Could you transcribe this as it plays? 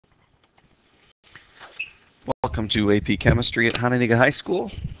Welcome to AP Chemistry at Hononegah High School.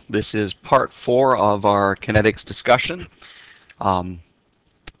 This is part 4 of our kinetics discussion.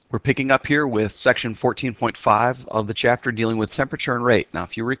 We're picking up here with section 14.5 of the chapter dealing with temperature and rate. Now,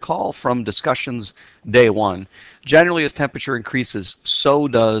 if you recall from discussions day 1, generally as temperature increases, so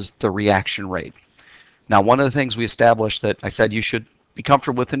does the reaction rate. Now, one of the things we established that I said you should be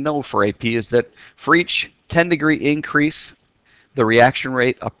comfortable with and know for AP is that for each 10-degree increase, the reaction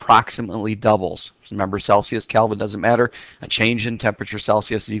rate approximately doubles. Remember, Celsius, Kelvin doesn't matter. A change in temperature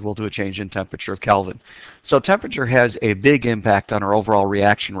Celsius is equal to a change in temperature of Kelvin. So temperature has a big impact on our overall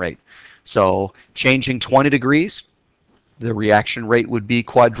reaction rate. So changing 20 degrees, the reaction rate would be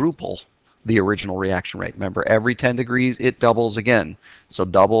quadruple the original reaction rate. Remember, every 10 degrees, it doubles again. So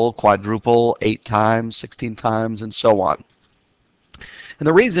double, quadruple, 8 times, 16 times, and so on. And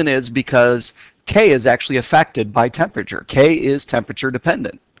the reason is because K is actually affected by temperature. K is temperature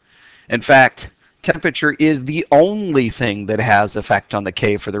dependent. In fact, temperature is the only thing that has effect on the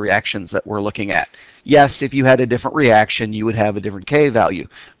K for the reactions that we're looking at. Yes, if you had a different reaction, you would have a different K value.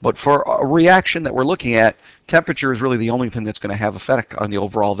 But for a reaction that we're looking at, temperature is really the only thing that's going to have effect on the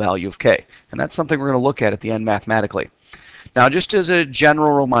overall value of K. And that's something we're going to look at the end mathematically. Now, just as a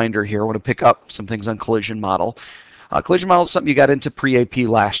general reminder here, I want to pick up some things on collision model. Collision model is something you got into pre-AP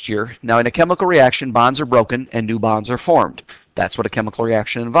last year. Now, in a chemical reaction, bonds are broken and new bonds are formed. That's what a chemical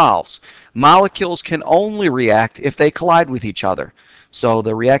reaction involves. Molecules can only react if they collide with each other. So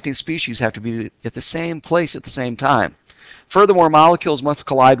the reacting species have to be at the same place at the same time. Furthermore, molecules must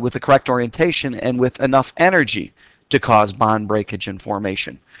collide with the correct orientation and with enough energy to cause bond breakage and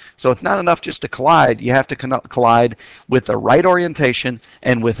formation. So it's not enough just to collide. You have to collide with the right orientation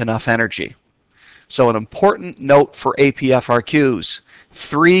and with enough energy. So an important note for AP FRQs,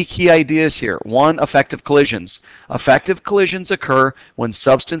 3 key ideas here. 1, effective collisions. Effective collisions occur when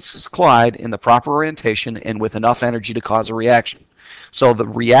substances collide in the proper orientation and with enough energy to cause a reaction. So the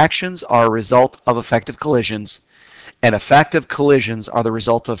reactions are a result of effective collisions, and effective collisions are the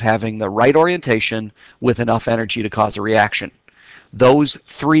result of having the right orientation with enough energy to cause a reaction. Those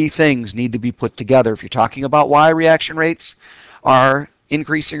 3 things need to be put together. If you're talking about why reaction rates are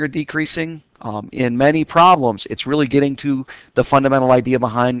increasing or decreasing, in many problems, it's really getting to the fundamental idea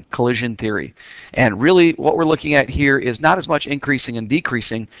behind collision theory. And really what we're looking at here is not as much increasing and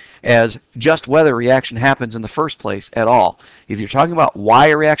decreasing as just whether a reaction happens in the first place at all. If you're talking about why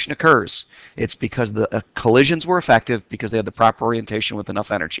a reaction occurs, it's because the collisions were effective because they had the proper orientation with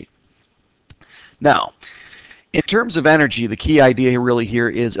enough energy. Now, in terms of energy, the key idea really here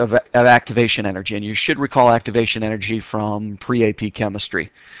is of activation energy, and you should recall activation energy from pre-AP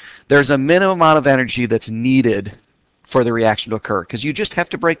chemistry. There's a minimum amount of energy that's needed for the reaction to occur, because you just have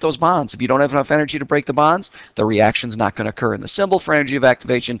to break those bonds. If you don't have enough energy to break the bonds, the reaction's not going to occur. And the symbol for energy of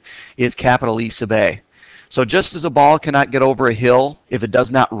activation is capital E sub A. So just as a ball cannot get over a hill if it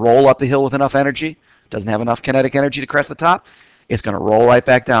does not roll up the hill with enough energy, doesn't have enough kinetic energy to crest the top, it's going to roll right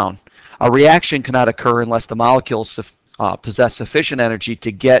back down. A reaction cannot occur unless the molecules possess sufficient energy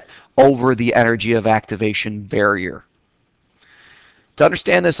to get over the energy of activation barrier. To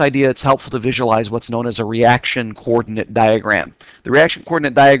understand this idea, it's helpful to visualize what's known as a reaction coordinate diagram. The reaction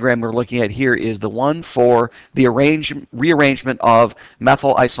coordinate diagram we're looking at here is the one for the rearrangement of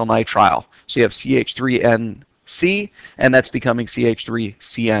methyl isonitrile. So you have CH3NC, and that's becoming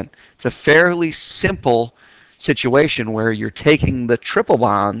CH3CN. It's a fairly simple situation where you're taking the triple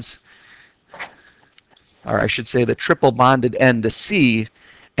bonds, or I should say the triple bonded N to C,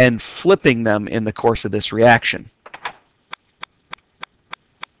 and flipping them in the course of this reaction.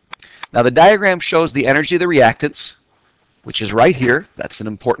 Now the diagram shows the energy of the reactants, which is right here. That's an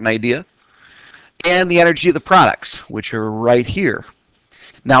important idea. And the energy of the products, which are right here.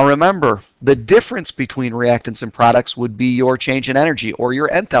 Now remember, the difference between reactants and products would be your change in energy or your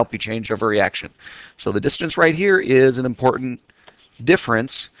enthalpy change of a reaction. So the distance right here is an important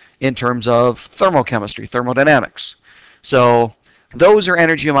difference in terms of thermochemistry, thermodynamics. So those are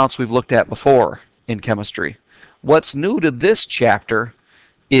energy amounts we've looked at before in chemistry. What's new to this chapter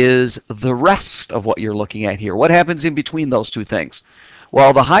is the rest of what you're looking at here. What happens in between those two things?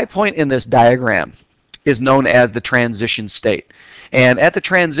 Well, the high point in this diagram is known as the transition state. And at the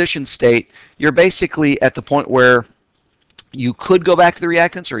transition state, you're basically at the point where you could go back to the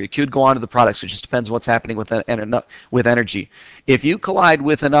reactants or you could go on to the products. It just depends on what's happening with energy. If you collide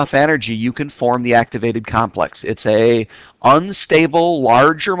with enough energy, you can form the activated complex. It's a unstable,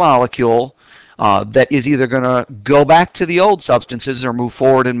 larger molecule that is either going to go back to the old substances or move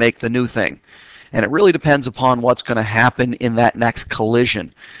forward and make the new thing. And it really depends upon what's going to happen in that next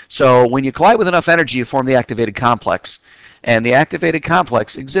collision. So when you collide with enough energy, you form the activated complex. and the activated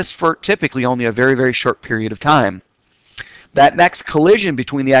complex exists for typically only a very, very short period of time. That next collision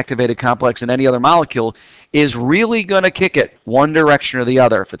between the activated complex and any other molecule is really going to kick it one direction or the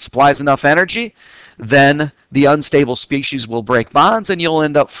other. If it supplies enough energy, then the unstable species will break bonds and you'll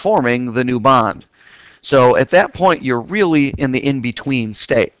end up forming the new bond. So at that point, you're really in the in-between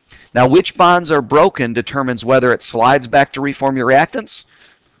state. Now, which bonds are broken determines whether it slides back to reform your reactants,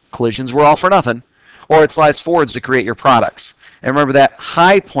 collisions were all for nothing, or it slides forwards to create your products. And remember, that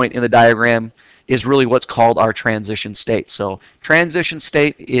high point in the diagram is really what's called our transition state. So transition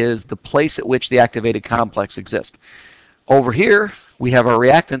state is the place at which the activated complex exists. Over here, we have our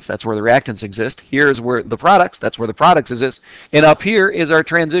reactants. That's where the reactants exist. Here is where the products. That's where the products exist. And up here is our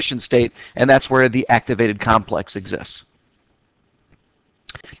transition state, and that's where the activated complex exists.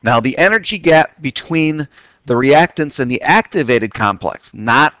 Now, the energy gap between the reactants and the activated complex,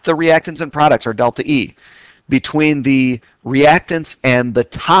 not the reactants and products, or delta E, between the reactants and the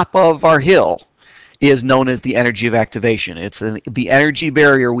top of our hill is known as the energy of activation. It's the energy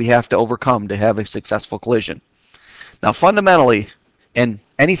barrier we have to overcome to have a successful collision. Now, fundamentally, and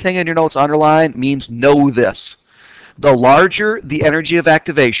anything in your notes underlined means know this. The larger the energy of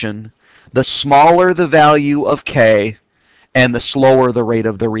activation, the smaller the value of K, and the slower the rate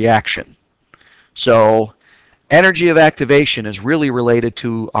of the reaction. So energy of activation is really related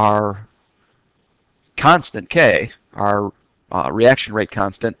to our constant K, our reaction rate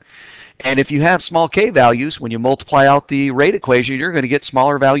constant. And if you have small k values, when you multiply out the rate equation, you're going to get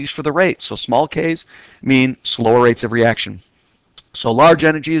smaller values for the rate. So small k's mean slower rates of reaction. So large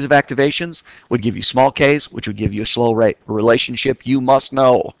energies of activations would give you small k's, which would give you a slow rate. A relationship you must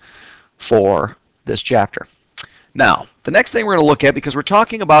know for this chapter. Now, the next thing we're going to look at, because we're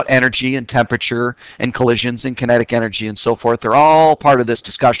talking about energy and temperature and collisions and kinetic energy and so forth, they're all part of this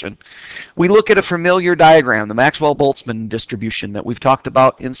discussion. We look at a familiar diagram, the Maxwell-Boltzmann distribution that we've talked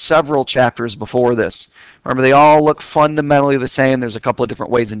about in several chapters before this. Remember, they all look fundamentally the same. There's a couple of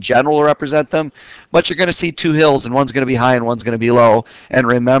different ways in general to represent them, but you're going to see two hills, and one's going to be high and one's going to be low. And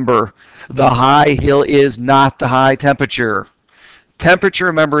remember, the high hill is not the high temperature. Temperature,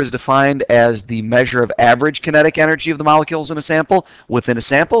 remember, is defined as the measure of average kinetic energy of the molecules in a sample. Within a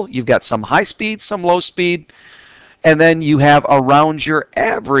sample, you've got some high speed, some low speed, and then you have around your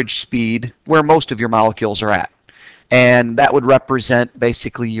average speed where most of your molecules are at. And that would represent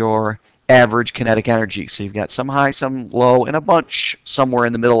basically your average kinetic energy. So you've got some high, some low, and a bunch somewhere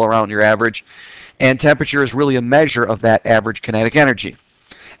in the middle around your average. And temperature is really a measure of that average kinetic energy.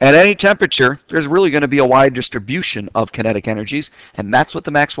 At any temperature, there's really going to be a wide distribution of kinetic energies, and that's what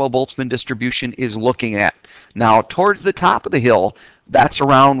the Maxwell-Boltzmann distribution is looking at. Now, towards the top of the hill, that's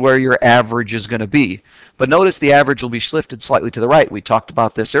around where your average is going to be. But notice the average will be shifted slightly to the right. We talked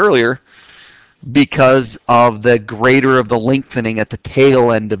about this earlier because of the greater of the lengthening at the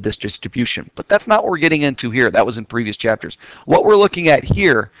tail end of this distribution. But that's not what we're getting into here. That was in previous chapters. What we're looking at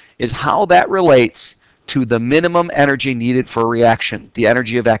here is how that relates to the minimum energy needed for a reaction, the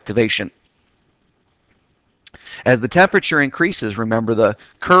energy of activation. As the temperature increases, remember the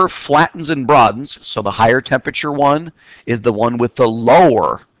curve flattens and broadens, so the higher temperature one is the one with the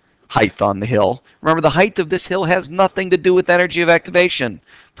lower height on the hill. Remember, the height of this hill has nothing to do with energy of activation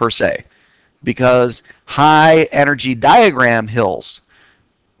per se, because high energy diagram hills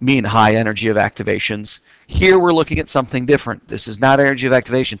mean high energy of activations. Here we're looking at something different. This is not energy of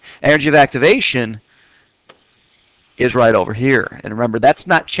activation. Energy of activation is right over here. And remember, that's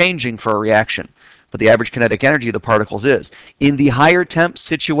not changing for a reaction, but the average kinetic energy of the particles is. In the higher temp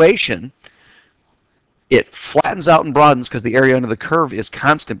situation, it flattens out and broadens because the area under the curve is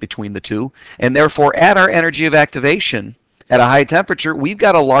constant between the two, and therefore at our energy of activation, at a high temperature, we've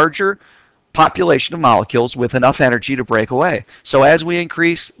got a larger population of molecules with enough energy to break away. So as we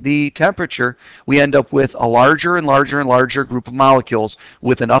increase the temperature, we end up with a larger and larger and larger group of molecules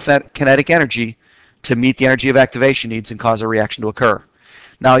with enough kinetic energy to meet the energy of activation needs and cause a reaction to occur.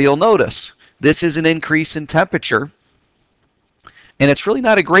 Now you'll notice this is an increase in temperature, and it's really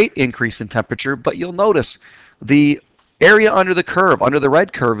not a great increase in temperature, but you'll notice the area under the curve, under the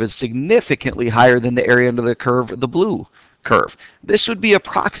red curve, is significantly higher than the area under the curve, the blue curve. This would be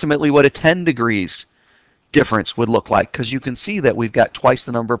approximately what a 10 degrees difference would look like, because you can see that we've got twice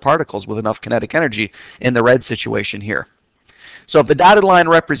the number of particles with enough kinetic energy in the red situation here. So if the dotted line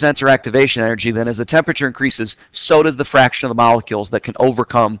represents our activation energy, then as the temperature increases, so does the fraction of the molecules that can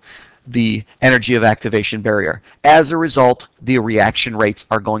overcome the energy of activation barrier. As a result, the reaction rates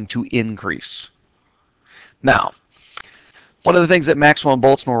are going to increase. Now, One of the things that Maxwell and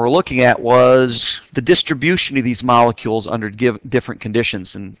Boltzmann were looking at was the distribution of these molecules under different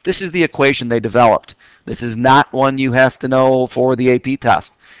conditions. And this is the equation they developed. This is not one you have to know for the AP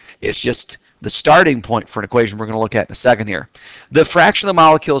test. It's just the starting point for an equation we're going to look at in a second here. The fraction of the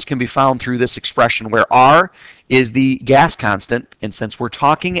molecules can be found through this expression where R is the gas constant. And since we're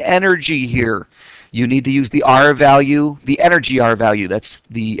talking energy here, you need to use the R value, the energy R value. That's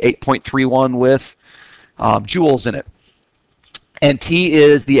the 8.31 with joules in it. And T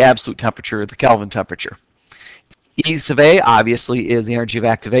is the absolute temperature, the Kelvin temperature. E sub A obviously is the energy of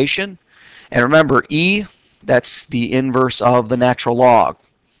activation. And remember, E, that's the inverse of the natural log.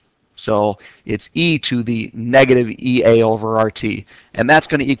 So it's E to the negative EA over RT. And that's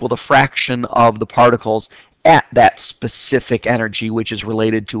going to equal the fraction of the particles at that specific energy, which is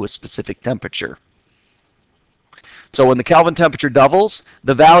related to a specific temperature. So when the Kelvin temperature doubles,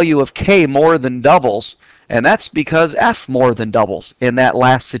 the value of K more than doubles. And that's because F more than doubles in that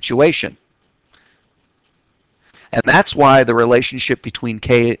last situation. And that's why the relationship between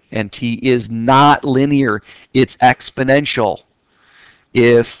K and T is not linear. It's exponential.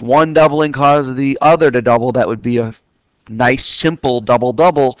 If one doubling caused the other to double, that would be a nice, simple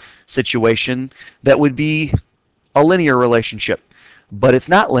double-double situation that would be a linear relationship. But it's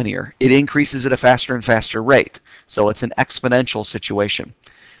not linear. It increases at a faster and faster rate. So it's an exponential situation.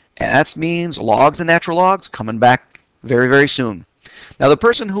 And that means logs and natural logs coming back very, very soon. Now, the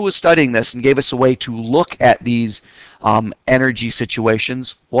person who was studying this and gave us a way to look at these energy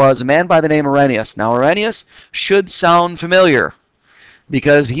situations was a man by the name of Arrhenius. Now, Arrhenius should sound familiar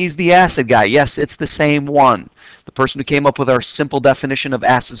because he's the acid guy. Yes, it's the same one. The person who came up with our simple definition of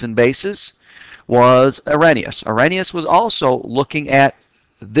acids and bases was Arrhenius. Arrhenius was also looking at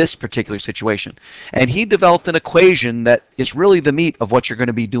this particular situation. And he developed an equation that is really the meat of what you're going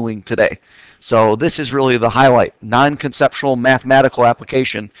to be doing today. So this is really the highlight. Non-conceptual mathematical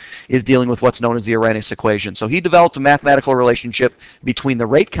application is dealing with what's known as the Arrhenius equation. So he developed a mathematical relationship between the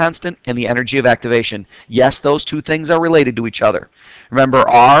rate constant and the energy of activation. Yes, those two things are related to each other. Remember,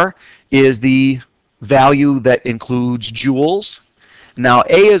 R is the value that includes joules. Now,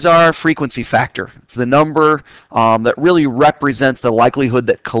 A is our frequency factor. It's the number that really represents the likelihood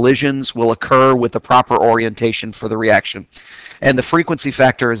that collisions will occur with the proper orientation for the reaction. And the frequency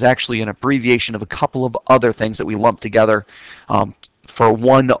factor is actually an abbreviation of a couple of other things that we lump together for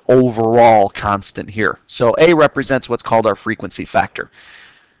one overall constant here. So A represents what's called our frequency factor.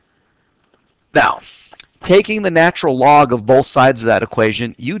 Now, taking the natural log of both sides of that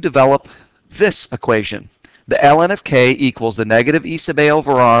equation, you develop this equation. The ln of K equals the negative E sub A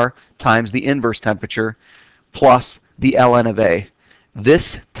over R times the inverse temperature plus the ln of A.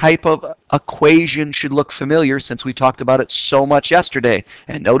 This type of equation should look familiar since we talked about it so much yesterday.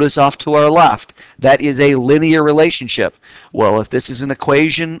 And notice off to our left, that is a linear relationship. Well, if this is an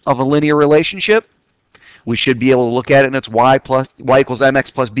equation of a linear relationship, we should be able to look at it in its y equals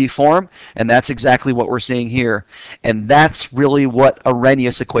mx plus b form, and that's exactly what we're seeing here. And that's really what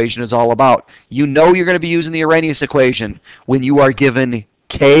Arrhenius equation is all about. You know you're going to be using the Arrhenius equation when you are given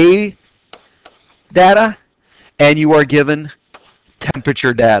K data and you are given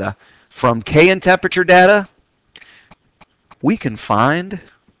temperature data. From K and temperature data, we can find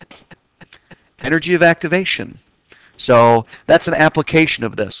energy of activation. So that's an application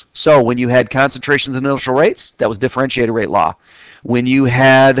of this. So when you had concentrations and initial rates, that was differentiated rate law. When you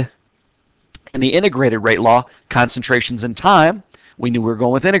had, in the integrated rate law, concentrations and time, we knew we were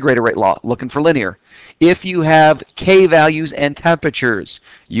going with integrated rate law, looking for linear. If you have K values and temperatures,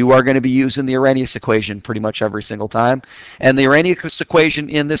 you are going to be using the Arrhenius equation pretty much every single time. And the Arrhenius equation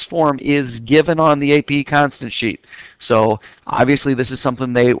in this form is given on the AP constant sheet. So obviously this is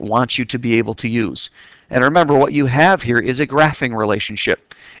something they want you to be able to use. And remember, what you have here is a graphing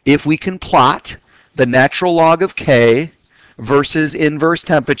relationship. If we can plot the natural log of K versus inverse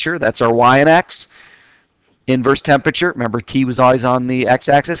temperature, that's our y and x. Inverse temperature, remember T was always on the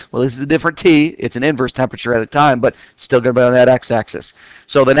x-axis. Well, this is a different T. It's an inverse temperature at a time, but still going to be on that x-axis.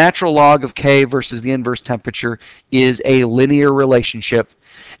 So the natural log of K versus the inverse temperature is a linear relationship,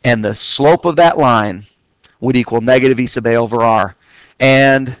 and the slope of that line would equal negative E sub A over R.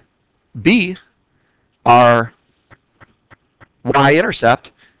 And B, our y-intercept,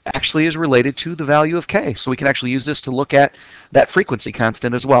 actually is related to the value of K. So we can actually use this to look at that frequency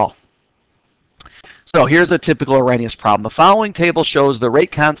constant as well. So here's a typical Arrhenius problem. The following table shows the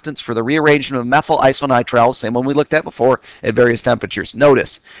rate constants for the rearrangement of methyl isonitrile, same one we looked at before, at various temperatures.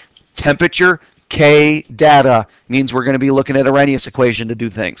 Notice, temperature K data means we're going to be looking at Arrhenius equation to do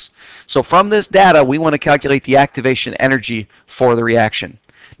things. So from this data, we want to calculate the activation energy for the reaction.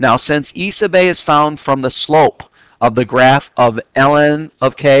 Now, since E sub A is found from the slope of the graph of ln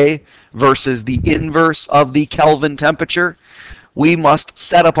of K versus the inverse of the Kelvin temperature, we must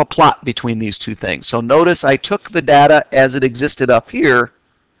set up a plot between these two things. So notice I took the data as it existed up here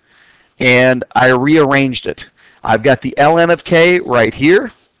and I rearranged it. I've got the ln of K right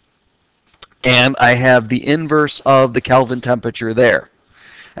here, and I have the inverse of the Kelvin temperature there.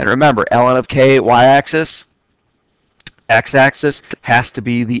 And remember, ln of K, y-axis, x-axis has to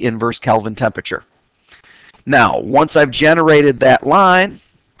be the inverse Kelvin temperature. Now, once I've generated that line,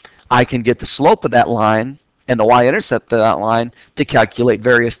 I can get the slope of that line and the y-intercept of that line to calculate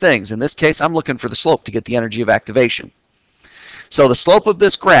various things. In this case, I'm looking for the slope to get the energy of activation. So the slope of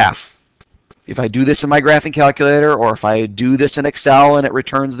this graph, if I do this in my graphing calculator, or if I do this in Excel and it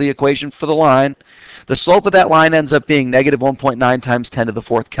returns the equation for the line, the slope of that line ends up being negative 1.9 times 10 to the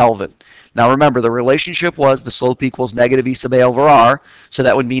 4th Kelvin. Now remember, the relationship was the slope equals negative E sub A over R, so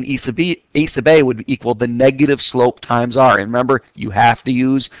that would mean E sub A would equal the negative slope times R. And remember, you have to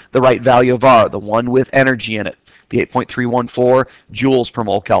use the right value of R, the one with energy in it, the 8.314 joules per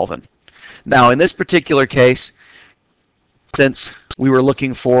mole Kelvin. Now in this particular case, since we were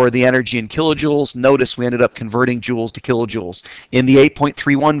looking for the energy in kilojoules, notice we ended up converting joules to kilojoules. In the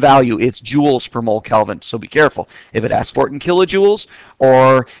 8.31 value, it's joules per mole Kelvin, so be careful. If it asks for it in kilojoules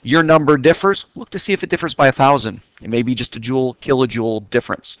or your number differs, look to see if it differs by 1,000. It may be just a kilojoule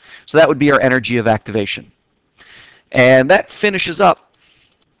difference. So that would be our energy of activation. And that finishes up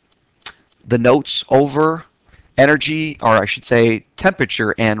the notes over energy, or I should say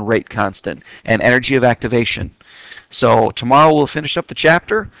temperature and rate constant, and energy of activation. So tomorrow we'll finish up the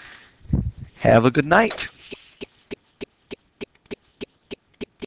chapter. Have a good night.